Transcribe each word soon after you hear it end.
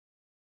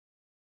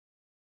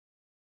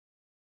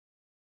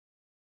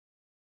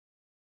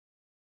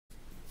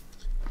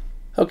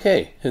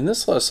Okay, in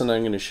this lesson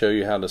I'm going to show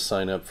you how to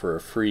sign up for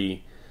a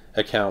free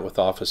account with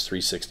Office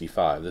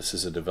 365. This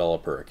is a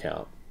developer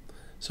account.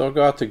 So I'll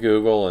go out to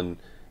Google and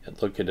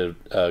look at a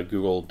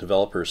Google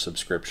developer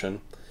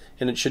subscription,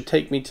 and it should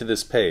take me to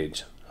this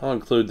page. I'll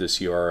include this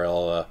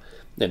URL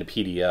in a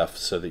PDF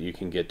so that you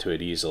can get to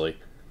it easily.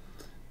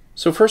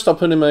 So first I'll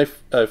put in my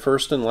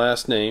first and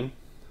last name,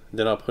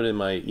 then I'll put in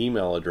my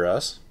email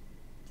address.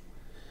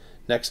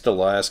 Next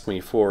it'll ask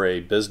me for a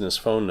business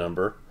phone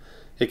number.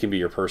 It can be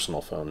your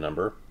personal phone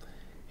number,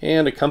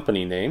 and a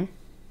company name,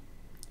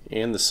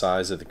 and the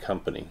size of the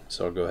company.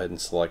 So I'll go ahead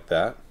and select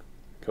that.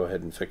 Go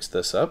ahead and fix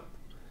this up.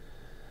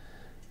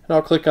 And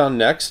I'll click on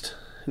Next,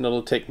 and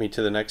it'll take me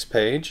to the next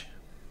page.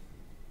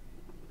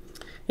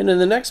 And in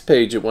the next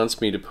page it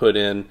wants me to put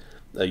in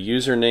a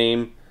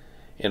username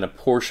and a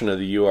portion of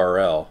the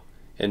URL.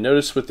 And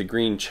notice with the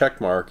green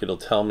check mark it'll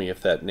tell me if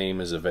that name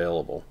is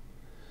available.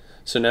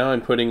 So now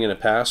I'm putting in a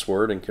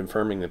password and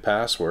confirming the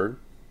password.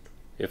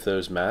 If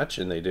those match,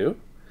 and they do,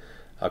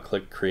 I'll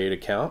click Create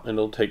Account and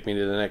it'll take me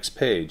to the next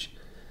page.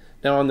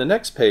 Now on the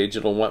next page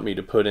it'll want me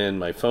to put in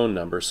my phone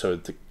number so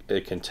that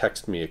it can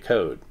text me a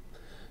code.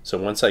 So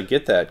once I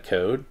get that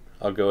code,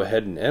 I'll go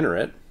ahead and enter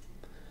it.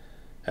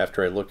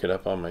 After I look it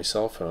up on my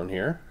cell phone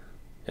here,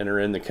 enter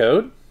in the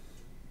code,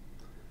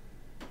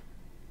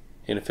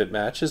 and if it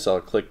matches I'll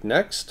click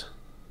Next.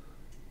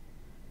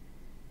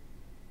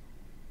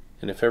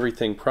 And if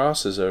everything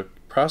processes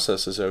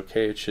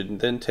okay, it should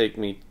then take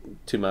me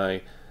to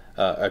my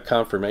a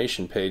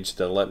confirmation page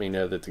to let me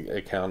know that the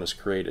account is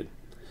created.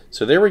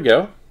 So there we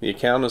go. The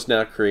account is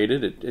now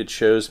created. It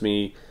shows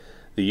me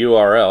the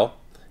URL,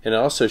 and it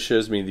also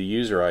shows me the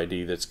user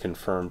ID that's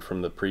confirmed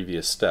from the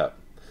previous step.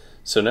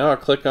 So now I'll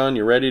click on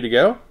You're ready to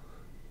go,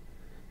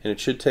 and it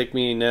should take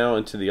me now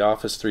into the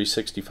Office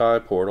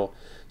 365 portal.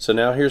 So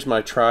now here's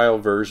my trial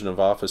version of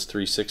Office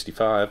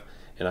 365,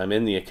 and I'm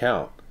in the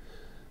account.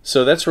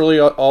 So that's really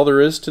all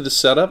there is to the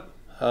setup.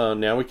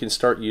 Now we can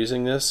start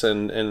using this,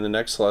 and in the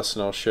next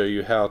lesson I'll show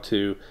you how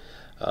to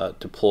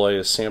deploy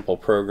a sample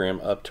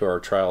program up to our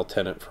trial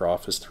tenant for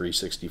Office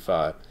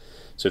 365.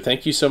 So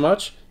thank you so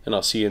much, and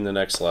I'll see you in the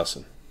next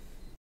lesson.